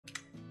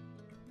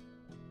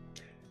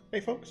Hey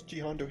folks,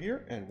 GHondo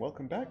here, and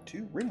welcome back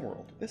to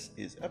RimWorld. This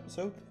is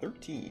episode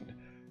 13.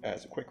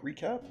 As a quick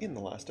recap, in the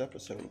last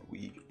episode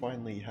we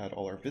finally had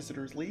all our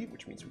visitors leave,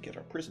 which means we get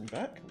our prison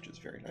back, which is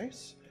very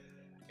nice.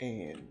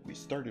 And we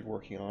started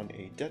working on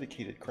a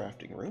dedicated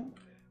crafting room,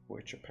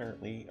 which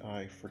apparently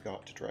I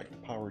forgot to drag the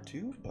power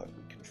to, but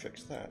we can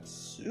fix that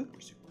super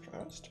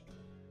fast.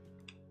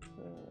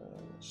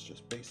 Let's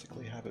just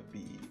basically have it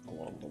be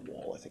along the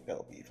wall. I think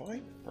that'll be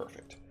fine.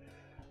 Perfect.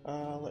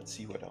 Let's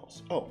see what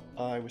else. Oh,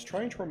 I was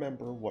trying to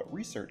remember what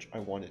research I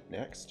wanted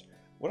next.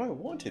 What I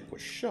wanted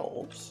was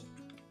shelves,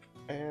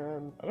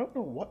 and I don't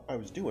know what I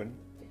was doing,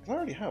 because I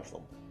already have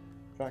them.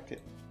 In fact,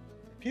 it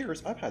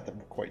appears I've had them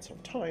for quite some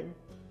time.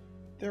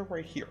 They're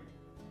right here,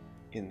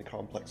 in the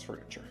complex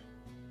furniture.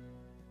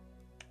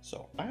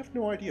 So, I have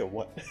no idea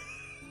what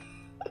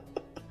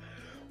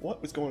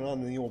what was going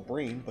on in the old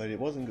brain, but it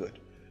wasn't good.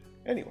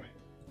 Anyway.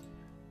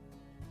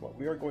 What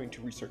we are going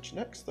to research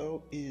next,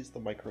 though, is the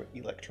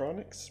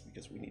microelectronics,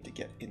 because we need to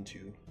get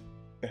into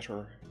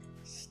better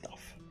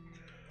stuff.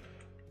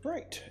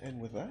 Right,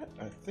 and with that,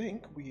 I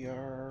think we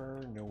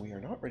are... No, we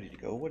are not ready to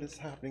go. What is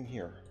happening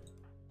here?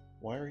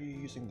 Why are you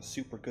using the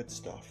super good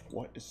stuff?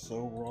 What is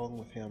so wrong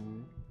with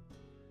him?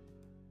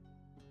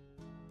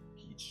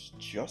 He's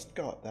just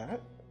got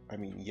that. I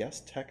mean,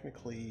 yes,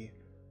 technically,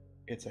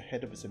 it's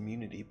ahead of his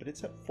immunity, but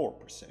it's at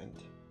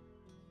 4%.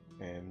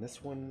 And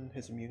this one,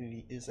 his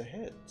immunity is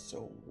ahead,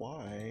 so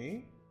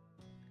why?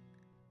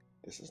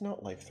 This is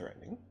not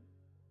life-threatening.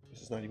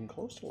 This is not even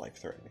close to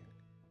life-threatening.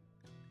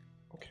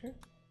 Okay.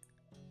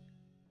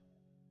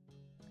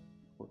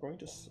 We're going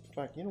to, in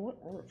fact, you know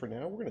what? For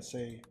now, we're going to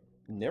say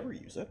never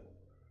use it.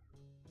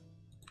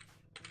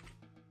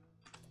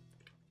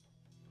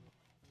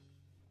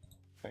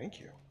 Thank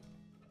you.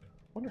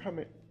 Wonder how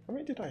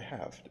many did I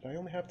have? Did I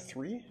only have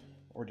 3?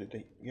 Or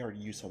did we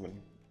already use some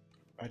and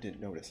I didn't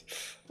notice?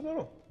 I don't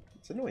know.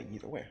 It's annoying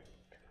either way.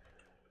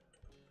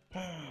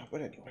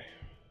 But anyway,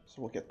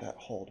 so we'll get that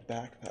hauled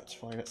back. That's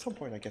fine. At some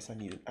point, I guess I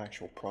need an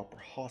actual proper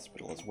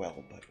hospital as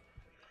well, but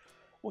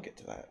we'll get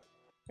to that.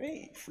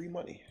 Hey, free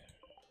money.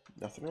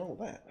 Nothing wrong with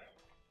that.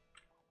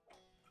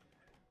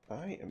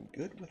 I am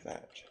good with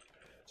that.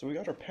 So we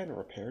got our pen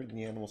repaired, and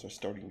the animals are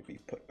starting to be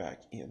put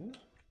back in.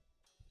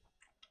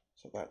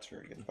 So that's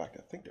very good. In fact,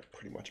 I think they're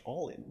pretty much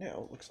all in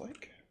now, it looks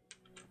like.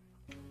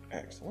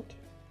 Excellent.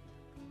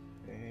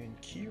 And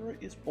Kira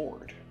is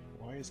bored.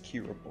 Why is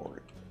Kira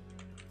bored?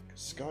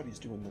 Because Scotty's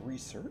doing the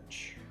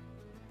research,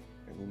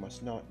 and we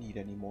must not need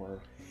any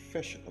more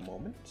fish at the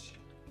moment.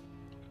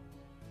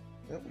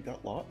 Well, we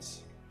got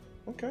lots.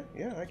 Okay,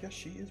 yeah, I guess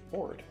she is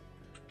bored.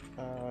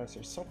 Is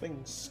there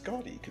something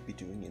Scotty could be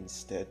doing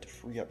instead to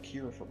free up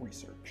Kira for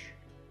research?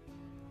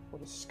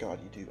 What does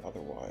Scotty do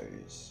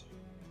otherwise?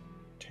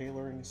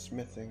 Tailoring,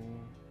 smithing,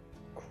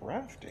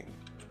 crafting.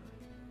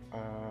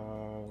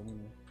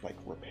 Like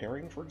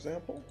repairing, for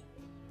example?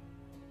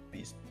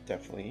 These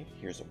definitely,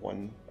 here's a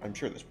one, I'm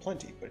sure there's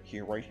plenty, but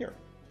here, right here.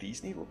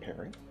 These need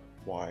repairing.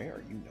 Why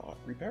are you not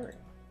repairing?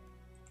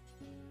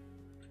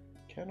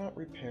 Cannot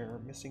repair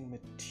missing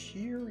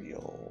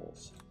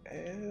materials.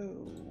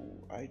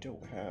 Oh, I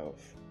don't have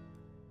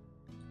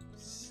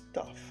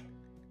stuff.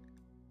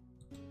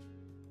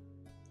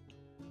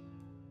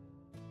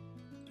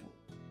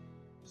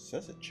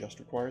 Says it just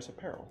requires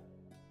apparel.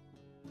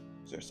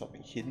 Is there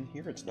something hidden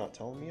here it's not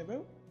telling me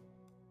about?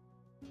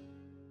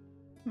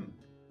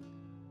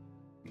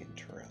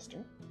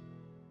 Interesting.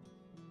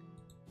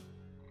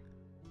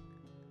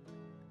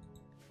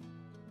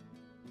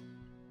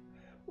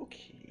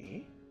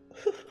 Okay.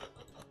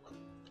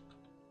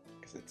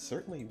 Because it's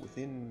certainly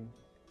within,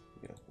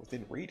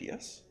 within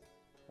radius.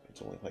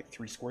 It's only like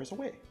 3 squares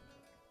away.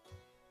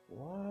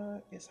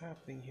 What is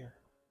happening here?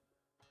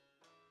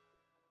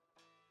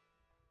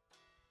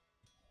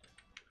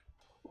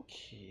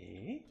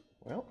 Okay.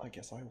 Well, I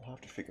guess I will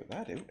have to figure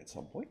that out at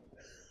some point.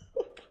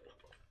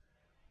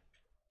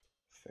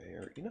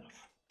 Fair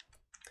enough.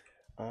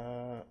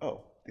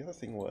 Oh, the other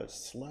thing was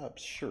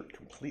Slab's shirt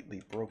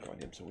completely broke on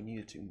him, so we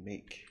needed to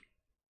make,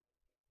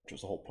 which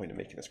was the whole point of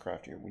making this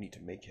crafting room, we need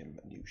to make him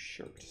a new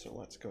shirt. So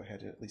let's go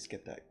ahead and at least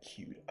get that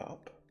queued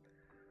up.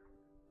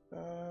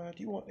 Do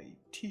you want a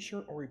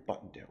t-shirt or a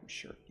button-down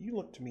shirt? You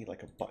look to me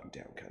like a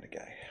button-down kind of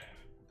guy.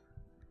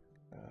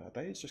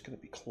 That is just going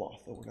to be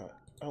cloth, though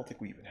I don't think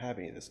we even have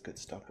any of this good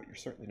stuff, but you're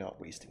certainly not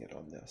wasting it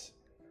on this.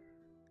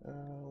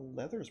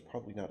 Leather is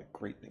probably not a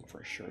great thing for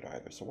a shirt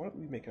either, so why don't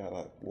we make it out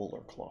of wool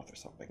or cloth or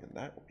something, and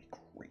that would be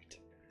great.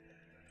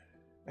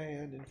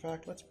 And in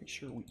fact, let's make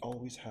sure we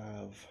always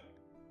have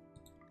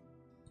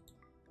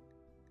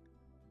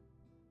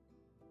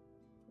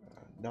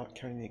not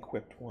counting the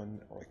equipped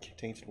one or the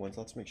tainted ones,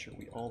 let's make sure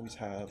we always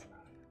have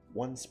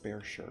 1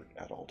 spare shirt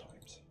at all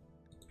times.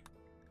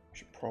 We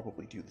should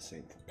probably do the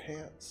same for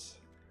pants.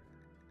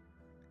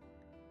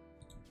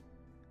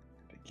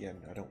 But again,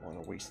 I don't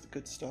want to waste the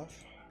good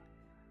stuff.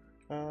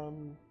 I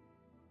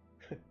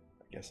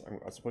guess I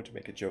was about to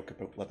make a joke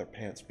about leather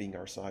pants being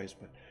our size,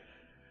 but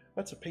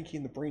that's a Pinky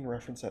in the Brain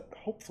reference that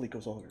hopefully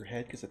goes over your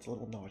head because it's a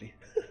little naughty.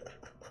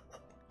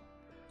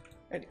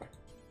 Anyway,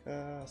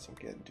 So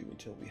again, do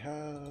until we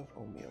have,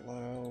 only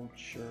allowed,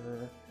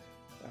 sure.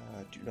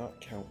 Do not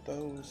count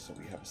those, so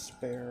we have a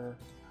spare.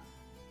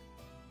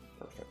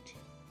 Perfect.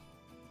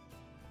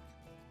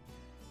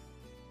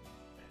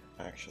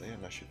 Actually,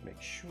 and I should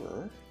make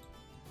sure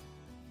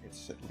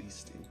it's at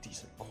least in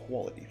decent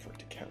quality for it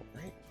to count,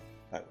 right?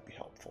 That would be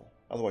helpful.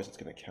 Otherwise it's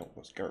going to count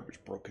those garbage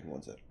broken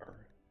ones that are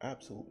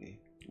absolutely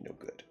no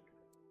good.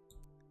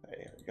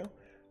 There we go.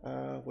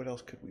 What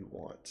else could we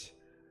want?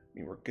 I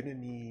mean, we're going to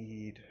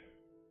need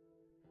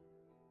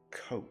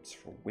coats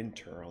for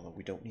winter, although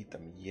we don't need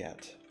them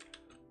yet.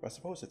 But I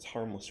suppose it's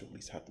harmless to at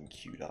least have them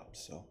queued up,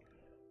 so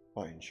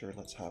fine, sure,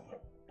 let's have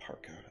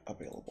parka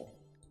available.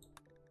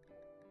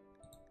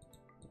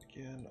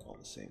 Again, all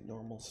the same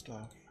normal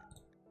stuff.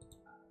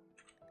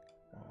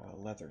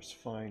 Leather's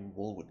fine,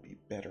 wool would be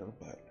better,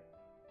 but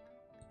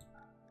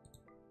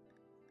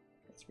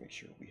let's make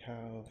sure we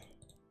have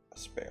a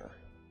spare.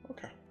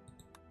 Okay.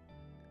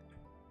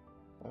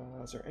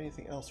 Is there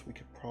anything else we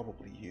could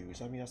probably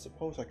use? I mean, I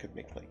suppose I could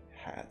make like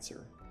hats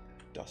or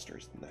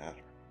dusters and that.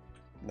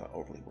 I'm not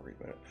overly worried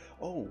about it.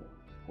 Oh,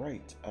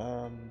 right.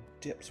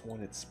 Dips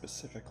wanted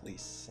specifically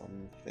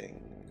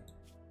something.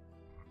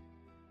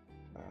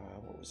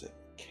 What was it?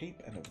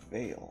 Cape and a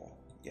veil.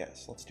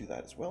 Yes, let's do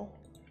that as well.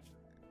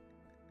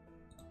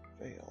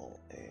 Veil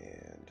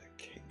and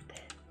cape.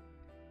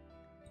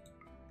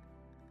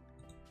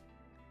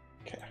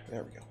 Okay,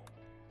 there we go.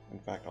 In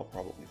fact, I'll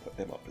probably put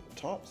them up at the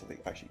top so they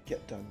actually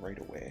get done right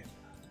away.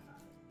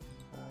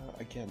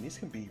 Again, these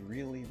can be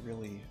really,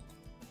 really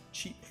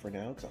cheap for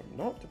now because I'm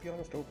not, to be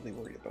honest, overly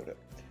worried about it.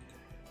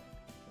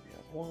 We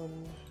have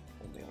one,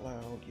 only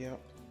allowed, yep.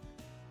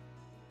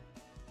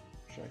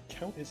 Should I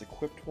count his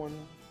equipped one?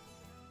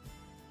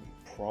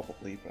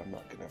 Probably, but I'm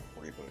not going to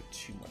worry about it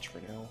too much for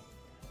now.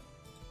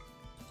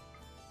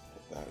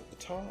 Put that at the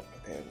top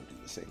and do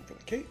the same for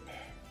the cape.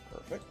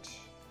 Perfect.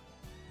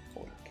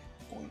 Boink,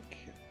 boink.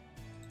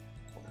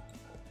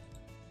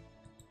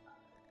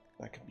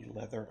 That could be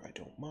leather, I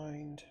don't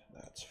mind.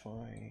 That's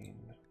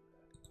fine.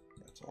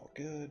 That's all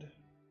good.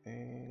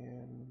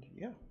 And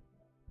yeah,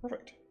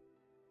 perfect.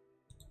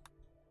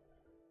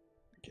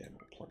 Again,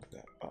 we'll plug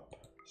that up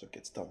so it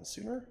gets done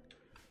sooner.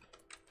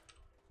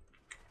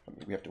 I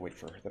mean, we have to wait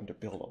for them to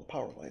build all the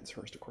power lines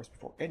first, of course,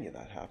 before any of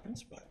that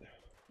happens, but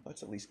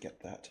let's at least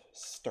get that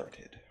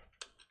started.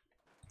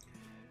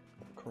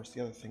 Of course,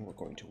 the other thing we're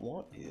going to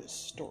want is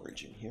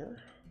storage in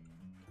here.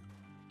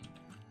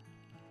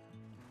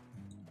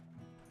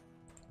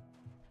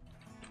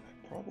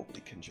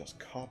 Probably can just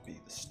copy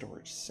the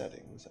storage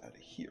settings out of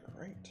here,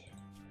 right?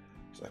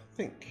 Because I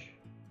think,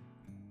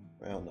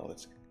 well, no,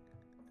 that's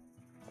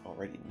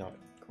already not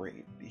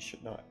great. These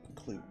should not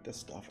include this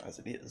stuff as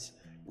it is,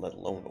 let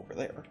alone over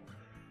there.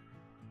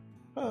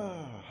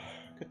 Ah,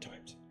 good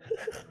times.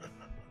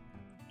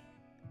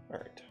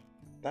 Alright,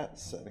 that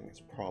setting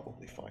is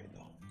probably fine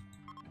though.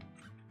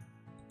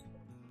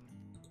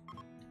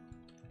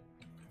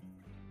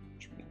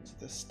 Which means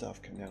this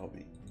stuff can now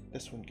be,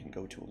 this one can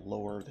go to a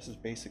lower, this is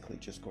basically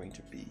just going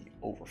to be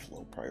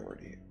overflow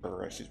priority,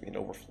 or excuse me, an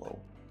overflow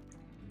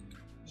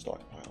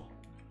stockpile.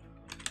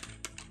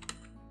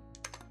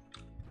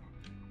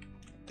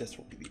 This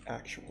will be the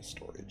actual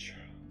storage.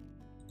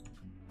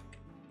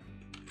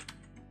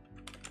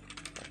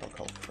 I'll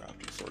call it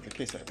crafting storage in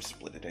case I ever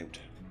split it out,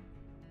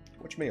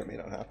 which may or may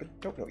not happen,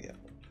 don't know yet.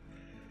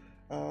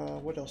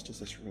 What else does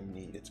this room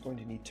need? It's going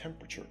to need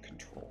temperature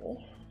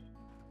control,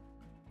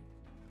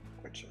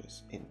 which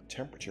is in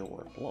temperature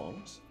where it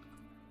belongs.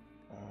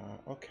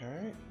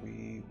 Okay,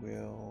 we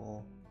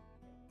will...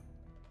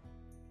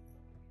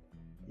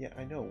 Yeah,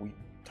 I know, we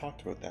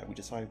talked about that. We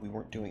decided we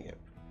weren't doing it.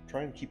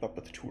 Try and keep up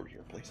with the tour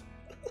here, please.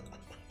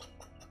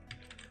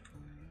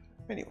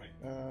 Anyway,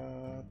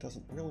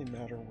 doesn't really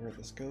matter where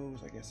this goes.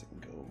 I guess it can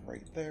go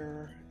right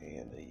there.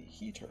 And a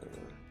heater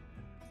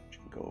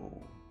can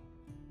go...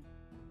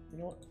 You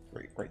know what?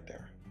 Right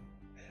there.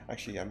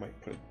 Actually, I might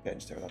put a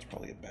bench there. That's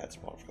probably a bad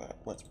spot for that.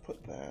 Let's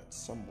put that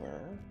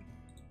somewhere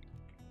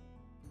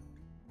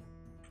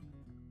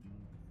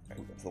out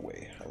of the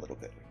way a little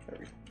bit. There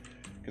we go.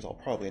 Because I'll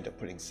probably end up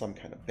putting some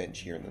kind of bench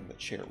here and then the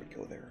chair would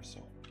go there. So,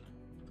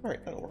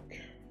 alright, that'll work.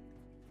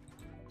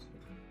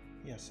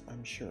 Yes,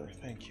 I'm sure.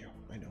 Thank you.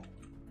 I know.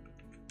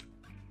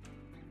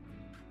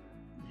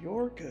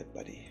 You're good,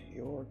 buddy.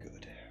 You're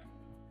good.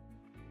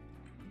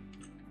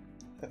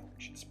 Oh,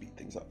 we should speed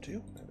things up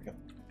too. There we go.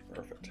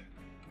 Perfect.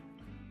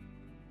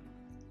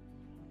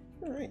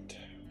 Alright,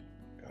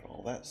 got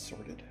all that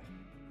sorted.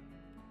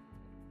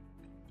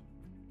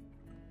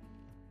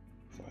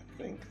 So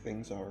I think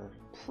things are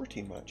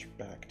pretty much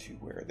back to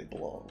where they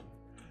belong.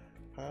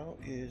 How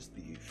is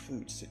the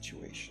food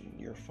situation?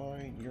 You're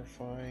fine, you're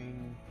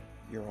fine,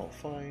 you're all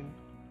fine.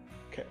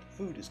 Okay,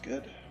 food is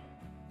good.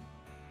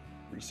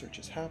 Research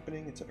is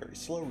happening. It's a very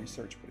slow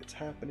research, but it's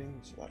happening,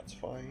 so that's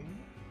fine.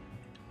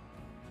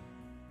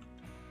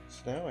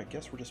 So now I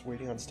guess we're just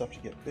waiting on stuff to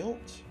get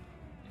built,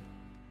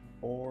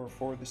 or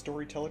for the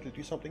storyteller to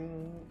do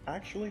something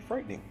actually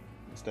frightening,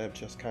 instead of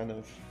just kind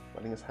of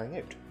letting us hang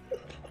out.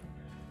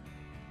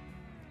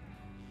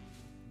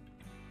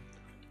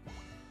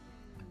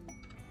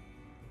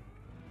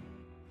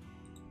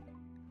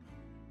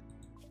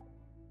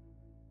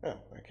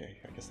 Okay,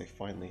 I guess they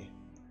finally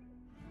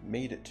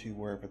made it to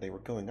wherever they were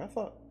going. I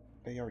thought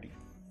they already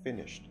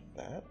finished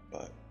that,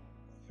 but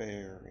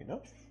fair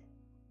enough.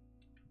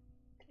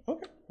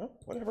 Okay, well,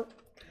 whatever.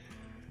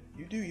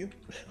 You do you.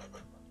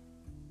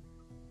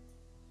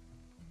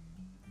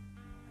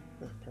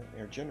 Apparently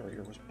our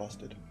generator was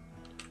busted.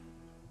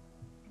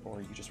 Or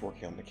are you just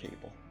working on the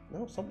cable?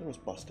 No, something was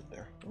busted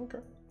there. Okay,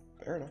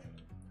 fair enough.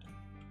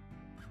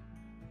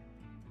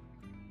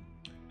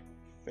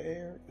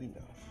 Fair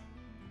enough.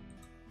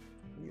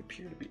 We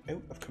appear to be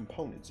out of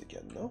components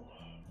again, though.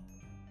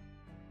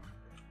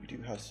 We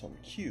do have some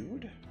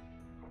queued.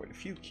 Quite a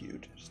few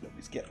queued, just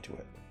nobody's getting to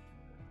it.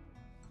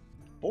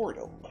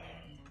 Boredom.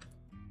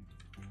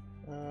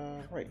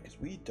 Right, because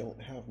we don't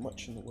have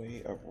much in the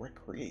way of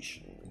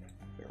recreation.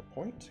 Fair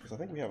point, because I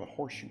think we have a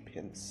horseshoe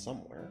pin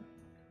somewhere.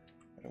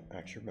 I don't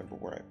actually remember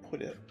where I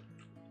put it.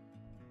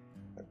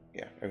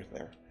 Yeah, out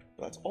there.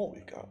 But that's all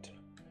we've got.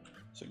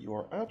 So you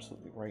are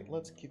absolutely right.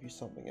 Let's give you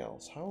something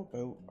else. How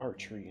about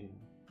archery and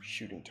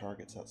shooting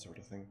targets, that sort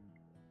of thing?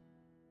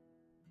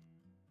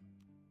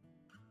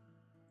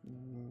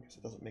 Because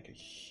it doesn't make a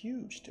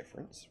huge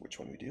difference which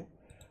one we do.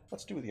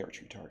 Let's do the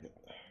archery target.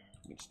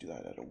 We just do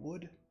that out of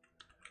wood.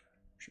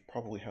 We should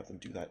probably have them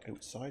do that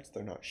outside so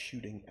they're not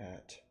shooting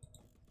at,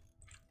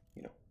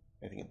 you know,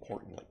 anything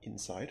important like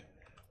inside.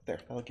 There,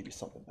 that'll give you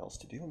something else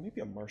to do. And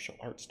maybe a martial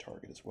arts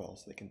target as well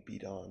so they can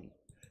beat on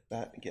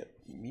that and get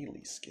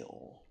melee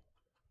skill.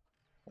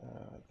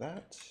 Will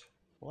that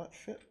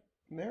fit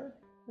in there?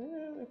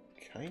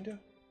 Kinda.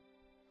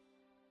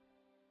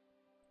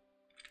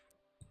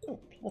 Oh,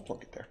 we'll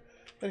plunk it there.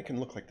 Then it can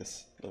look like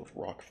this little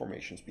rock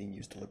formation is being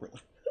used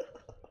deliberately.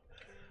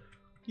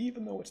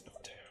 Even though it's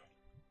not.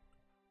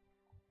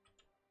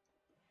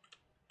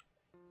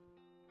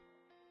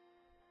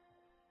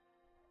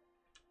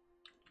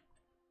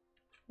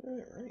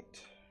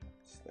 Alright.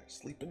 So they're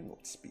sleeping,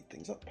 let's speed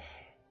things up.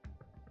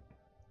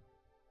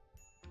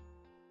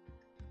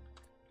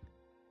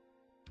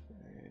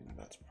 And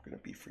that's going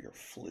to be for your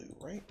flu,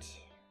 right?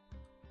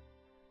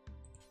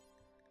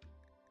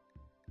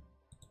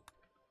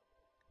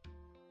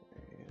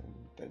 And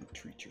then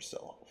treat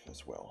yourself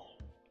as well.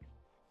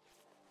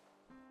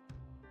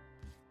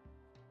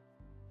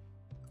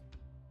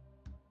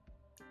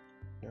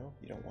 No,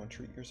 you don't want to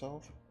treat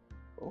yourself?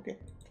 Okay.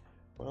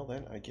 Well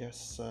then, I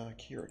guess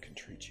Kira can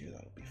treat you,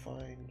 that'll be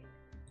fine.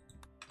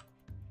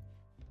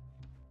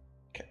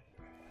 Okay.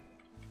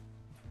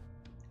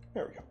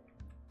 There we go.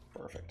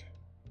 Perfect.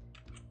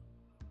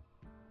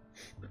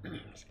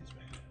 Excuse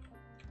me.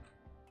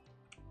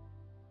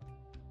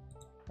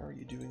 How are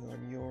you doing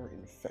on your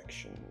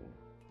infection?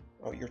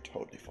 Oh, you're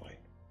totally fine.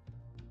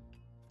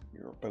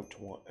 You're about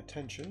to want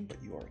attention,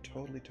 but you are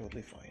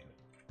totally fine.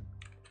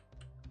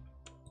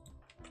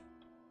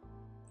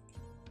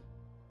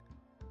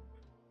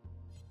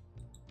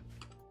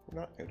 We're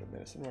not out of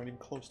medicine, we're not even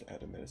close to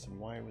out of medicine.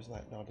 Why was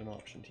that not an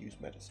option to use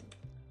medicine?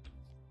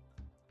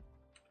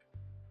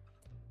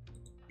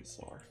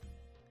 Bizarre.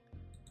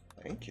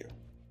 Thank you.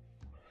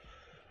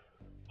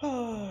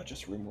 Ah,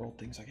 just RimWorld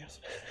things, I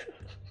guess.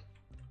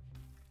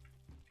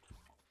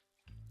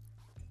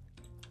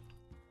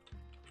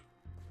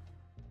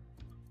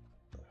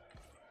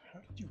 How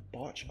did you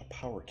botch a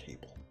power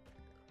cable?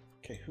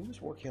 Okay,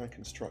 who's working on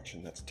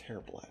construction that's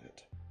terrible at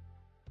it?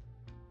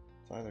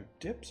 It's either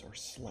Dips or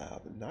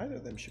Slab, and neither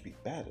of them should be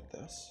bad at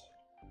this.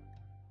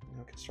 You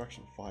know,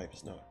 construction 5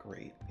 is not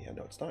great. Yeah,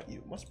 no, it's not you.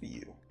 It must be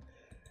you.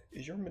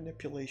 Is your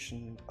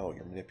manipulation... Oh,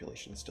 your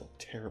manipulation is still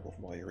terrible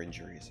from all your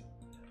injuries.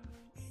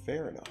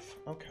 Fair enough.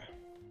 Okay.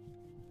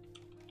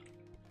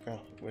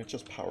 Well, when it's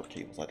just power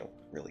cables, I don't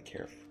really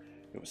care.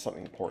 If it was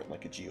something important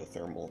like a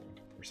geothermal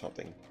or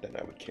something, then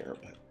I would care,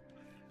 but...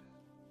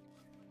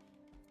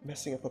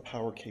 messing up a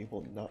power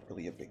cable, not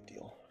really a big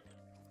deal.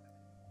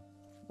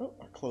 Oh,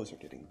 our clothes are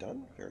getting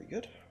done. Very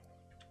good.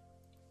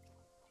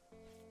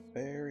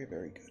 Very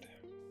good.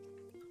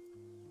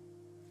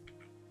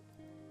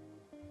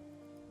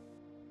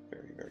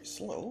 Very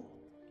slow.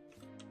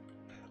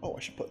 Oh, I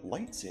should put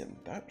lights in.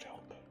 That would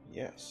help.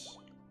 Yes.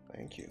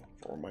 Thank you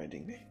for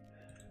reminding me.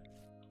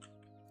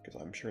 Because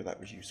I'm sure that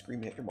was you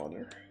screaming at your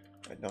monitor,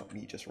 and not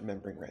me just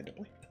remembering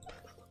randomly.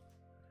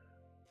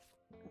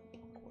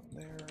 Block one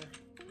there.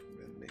 And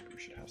then maybe we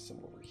should have some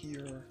over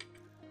here,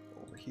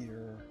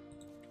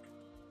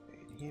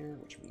 and here,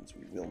 which means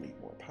we will need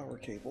more power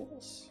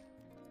cables.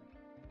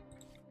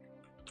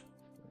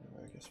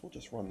 I guess we'll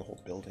just run the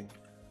whole building.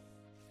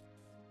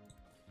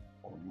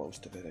 Or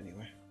most of it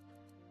anyway.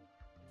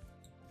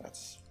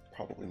 That's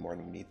probably more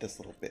than we need. This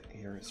little bit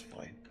here is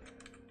fine.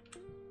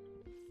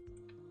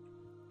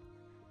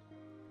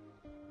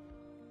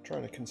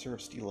 Trying to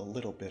conserve steel a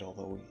little bit,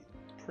 although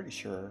we're pretty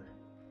sure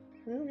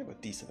we have a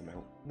decent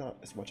amount. Not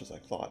as much as I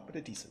thought, but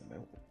a decent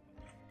amount.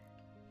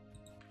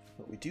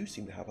 What we do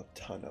seem to have a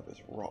ton of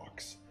is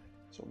rocks.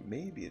 So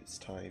maybe it's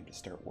time to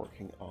start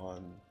working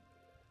on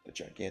the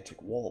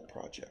gigantic wall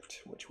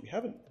project, which we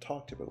haven't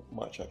talked about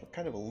much. I've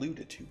kind of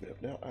alluded to, but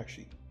I've now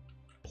actually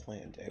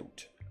planned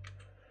out.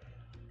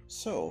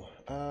 So,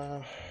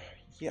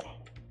 yeah.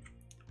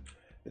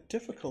 The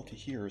difficulty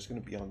here is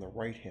going to be on the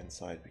right-hand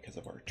side because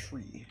of our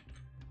tree.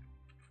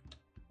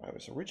 I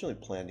was originally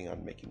planning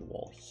on making the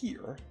wall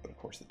here, but of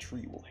course the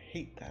tree will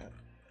hate that,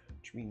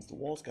 which means the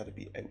wall's got to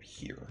be out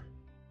here.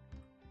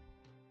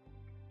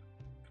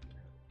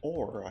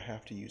 Or I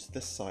have to use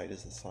this side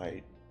as the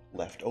side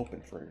left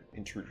open for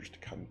intruders to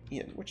come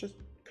in, which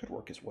could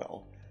work as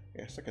well.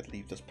 I guess I could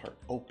leave this part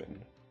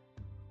open,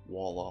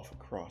 wall off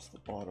across the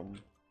bottom,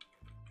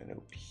 and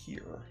out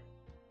here.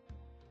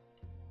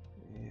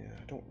 Yeah,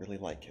 I don't really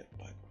like it,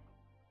 but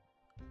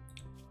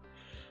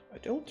I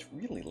don't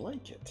really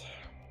like it.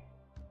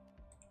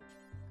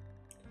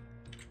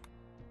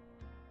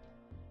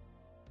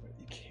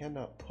 You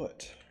cannot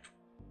put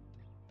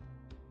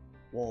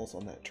walls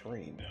on that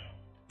terrain.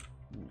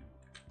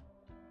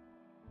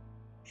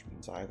 Which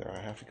means either I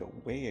have to go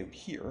way out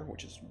here,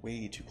 which is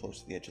way too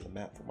close to the edge of the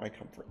map for my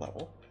comfort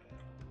level,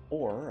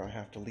 or I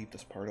have to leave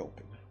this part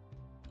open.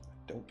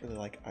 I don't really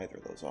like either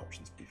of those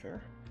options, to be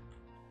fair.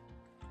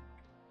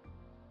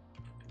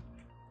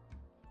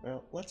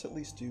 Now, let's at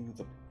least do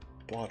the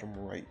bottom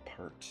right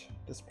part.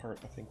 This part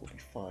I think will be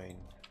fine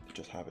to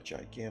just have a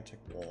gigantic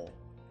wall,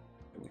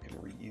 and we can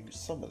reuse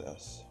some of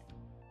this.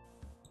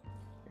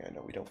 Yeah,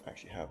 no, we don't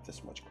actually have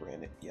this much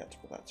granite yet,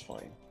 but that's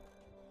fine.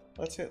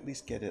 Let's at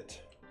least get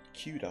it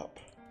queued up.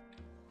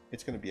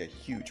 It's going to be a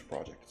huge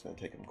project. It's going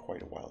to take them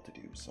quite a while to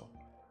do, so.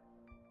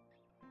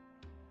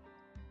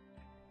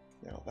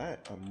 Now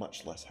that I'm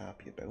much less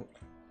happy about.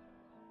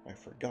 I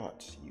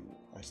forgot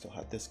I still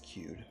had this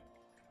queued.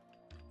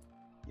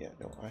 Yeah,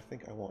 no, I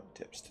think I want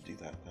Dips to do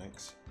that,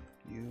 thanks.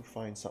 You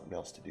find something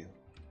else to do.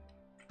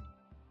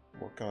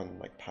 Work on,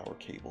 like, power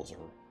cables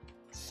or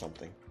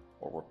something.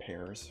 Or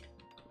repairs.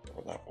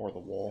 Or the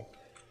wall.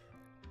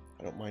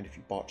 I don't mind if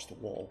you botch the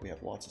wall, we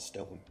have lots of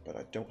stone, but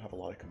I don't have a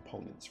lot of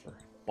components for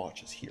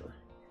botches here.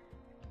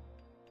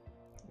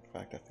 In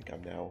fact, I think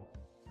I'm now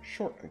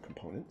short on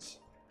components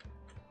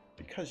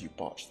because you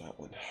botched that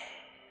one.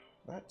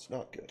 That's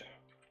not good.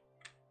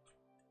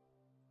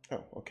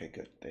 Oh, okay,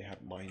 good. They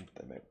have mined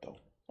them out, though.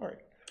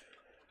 Alright.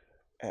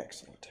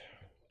 Excellent.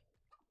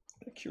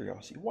 Out of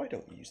curiosity, why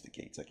don't you use the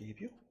gates I gave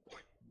you?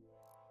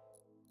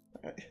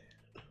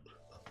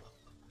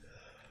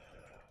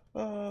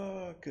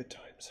 Good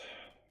times.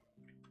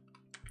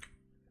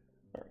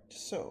 Alright,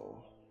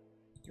 so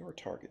your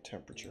target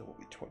temperature will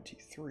be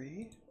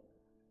 23.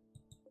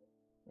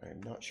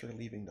 I'm not sure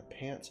leaving the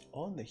pants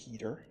on the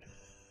heater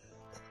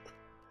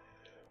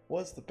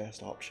was the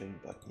best option,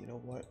 but you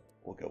know what?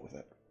 We'll go with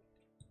it.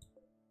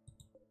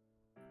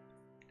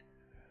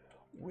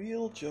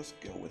 We'll just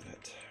go with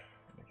it.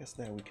 I guess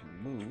now we can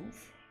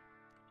move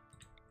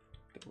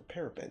the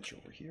repair bench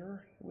over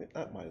here.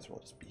 That might as well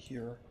just be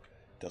here.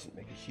 Doesn't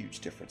make a huge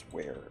difference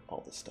where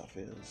all this stuff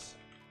is.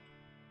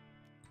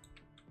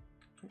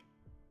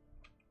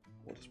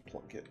 We'll just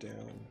plunk it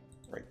down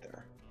right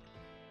there.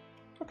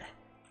 Okay.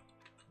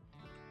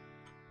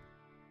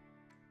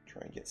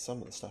 Try and get some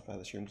of the stuff out of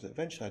this room, because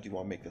eventually I do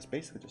want to make this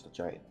basically just a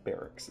giant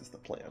barracks is the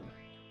plan.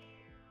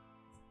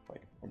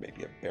 Like, or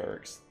maybe a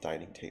barracks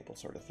dining table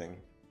sort of thing.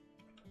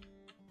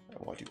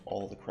 I want to do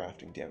all the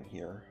crafting down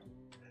here.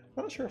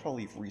 I'm not sure if I'll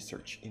leave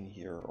research in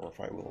here or if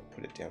I will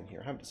put it down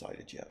here. I haven't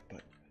decided yet,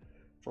 but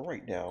for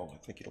right now, I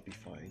think it'll be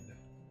fine.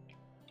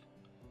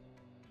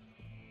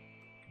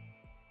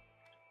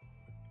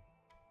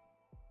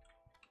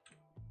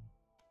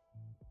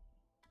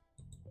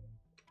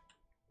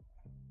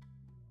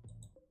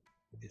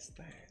 What is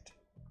that?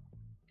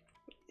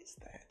 What is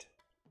that?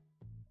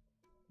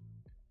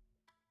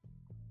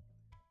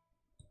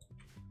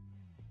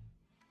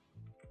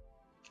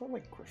 Is that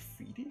like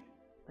graffiti?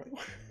 Right?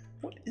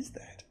 What is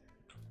that?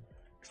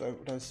 Because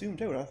when I was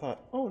zoomed out, I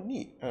thought, oh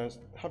neat. I was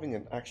having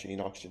an oxygen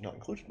not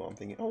included bomb,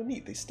 thinking, oh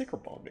neat, they sticker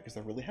bombed it because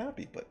they're really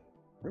happy, but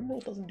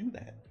RimWorld doesn't do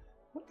that.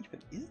 What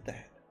even is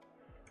that?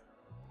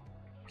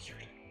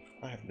 Weird.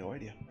 I have no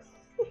idea.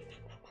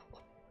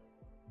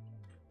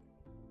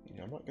 You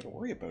know, I'm not going to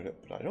worry about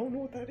it, but I don't know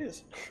what that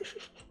is.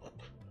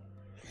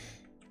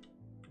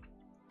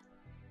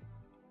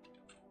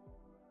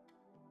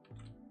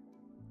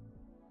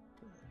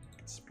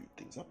 Speed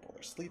things up while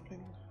they're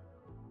sleeping.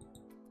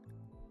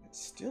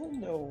 Still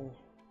no.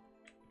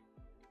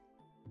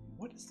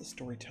 What is the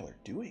storyteller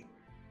doing?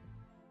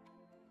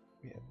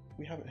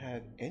 We haven't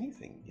had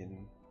anything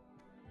in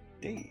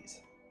days,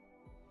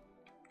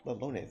 let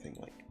alone anything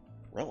like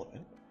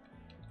relevant.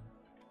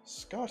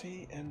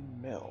 Scotty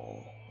and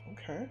Mel.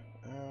 Okay.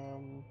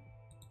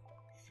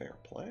 Fair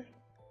play.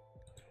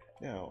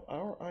 Now,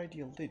 our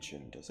ideal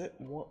religion, does it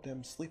want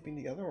them sleeping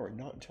together or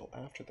not until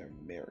after they're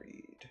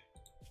married?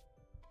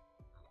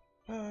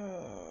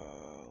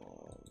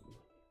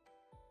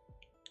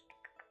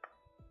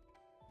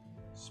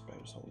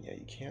 Spouse home. Yeah,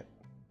 you can't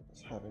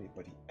have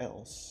anybody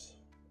else.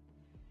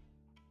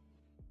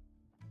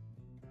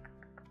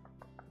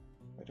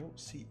 I don't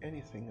see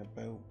anything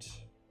about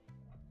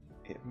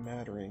it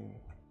mattering.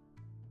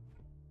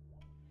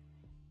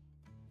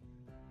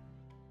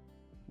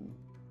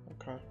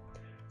 Okay.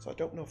 So I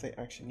don't know if they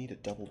actually need a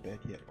double bed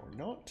yet or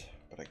not,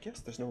 but I guess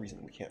there's no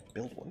reason we can't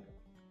build one.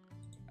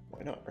 Why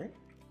Why not, right?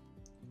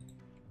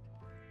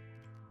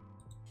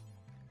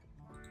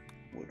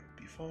 Wood would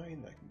be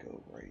fine. That can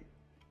go right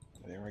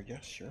there, I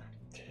guess. Sure.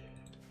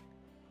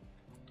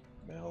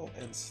 Mel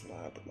and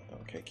slab.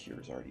 Okay,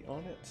 cure's already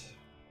on it.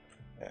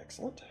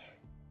 Excellent.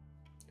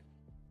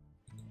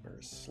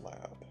 Where's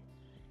slab?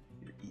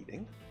 You're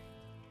eating.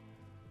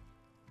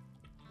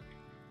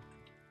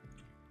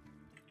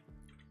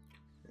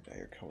 And now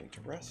you're going to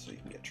rest so you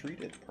can get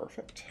treated.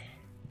 Perfect.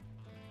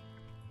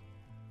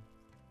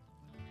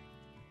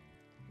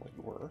 Well,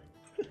 you were.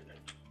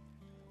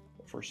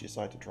 But first you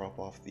decide to drop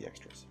off the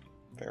extras.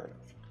 Fair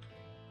enough.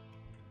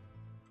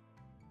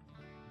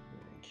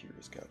 And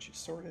cure's got you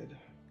sorted.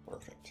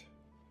 Perfect.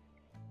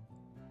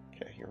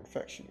 Okay, your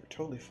infection you're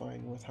totally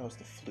fine with. How's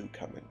the flu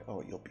coming?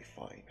 Oh, you'll be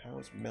fine.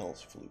 How's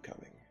Mel's flu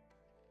coming?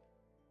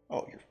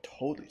 Oh, you're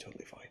totally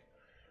fine.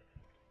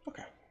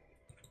 Okay.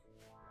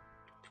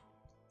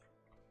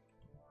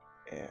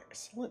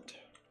 Excellent.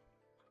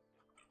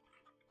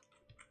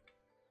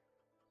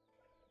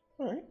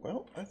 Alright,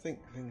 well, I think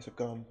things have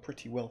gone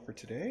pretty well for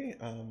today.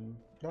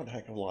 Not a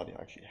heck of a lot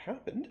actually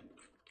happened.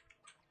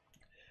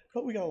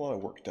 But we got a lot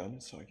of work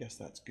done, so I guess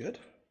that's good.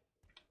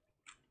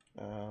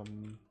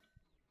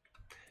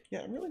 Yeah,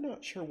 I'm really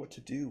not sure what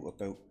to do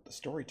about the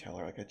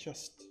storyteller. Like,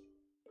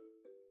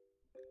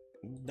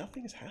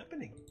 nothing is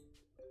happening.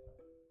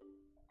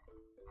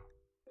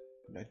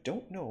 And I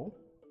don't know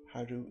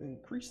how to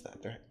increase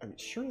that. I mean,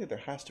 surely there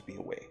has to be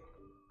a way.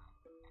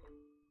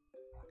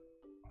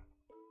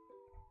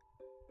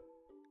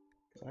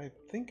 Because I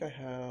think I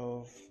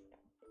have...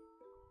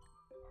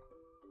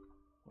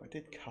 I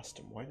did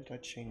custom. Why did I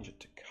change it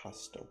to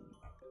custom?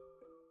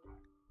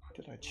 What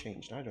did I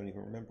change? I don't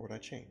even remember what I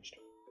changed.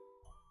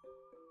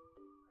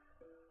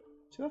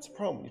 See, that's a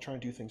problem when you try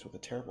and do things with a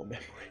terrible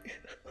memory.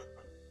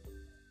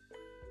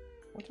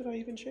 What did I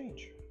even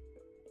change?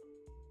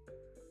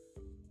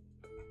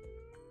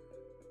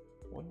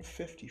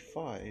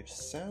 155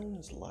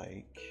 sounds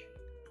like...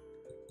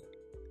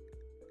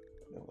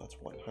 No, that's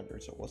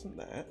 100, so it wasn't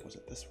that. Was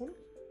it this one?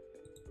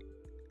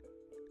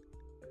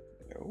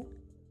 No.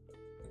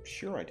 I'm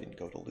sure I didn't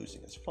go to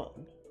losing is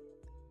fun.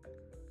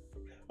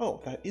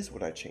 Oh, that is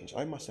what I changed.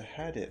 I must have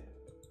had it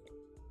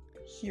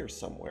here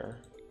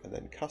somewhere and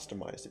then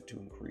customized it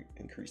to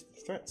increase the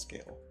threat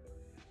scale.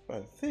 But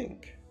I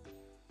think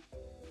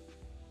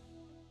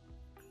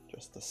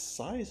just the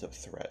size of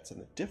threats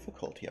and the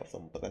difficulty of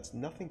them, but that's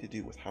nothing to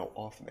do with how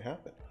often they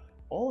happen.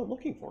 All I'm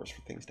looking for is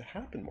for things to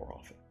happen more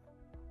often.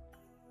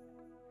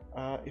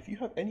 If you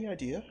have any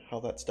idea how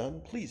that's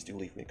done, please do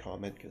leave me a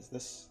comment, because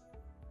this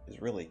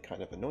is really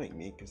kind of annoying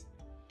me, because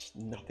just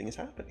nothing is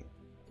happening.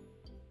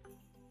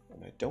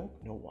 And I don't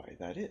know why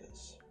that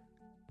is.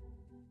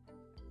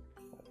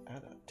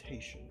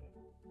 Adaptation.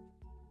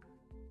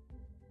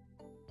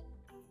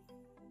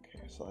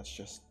 Okay, so that's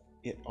just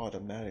it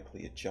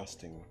automatically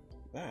adjusting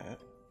that.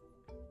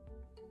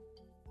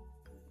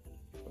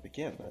 But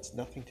again, that's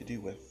nothing to do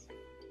with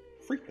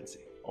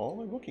frequency.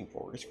 All I'm looking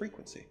for is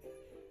frequency.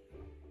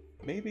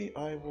 Maybe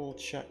I will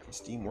check the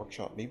Steam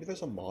Workshop. Maybe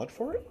there's a mod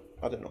for it?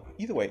 I don't know.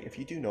 Either way, if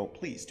you do know,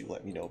 please do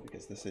let me know,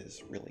 because this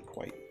is really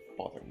quite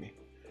bothering me.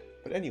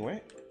 But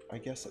anyway, I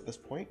guess at this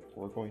point,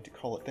 we're going to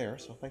call it there.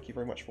 So thank you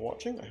very much for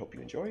watching. I hope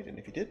you enjoyed. And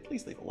if you did,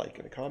 please leave a like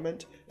and a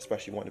comment,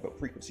 especially one about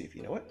frequency if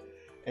you know it.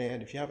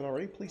 And if you haven't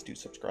already, please do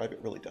subscribe.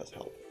 It really does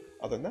help.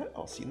 Other than that,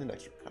 I'll see you in the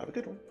next one. Have a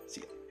good one.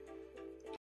 See ya.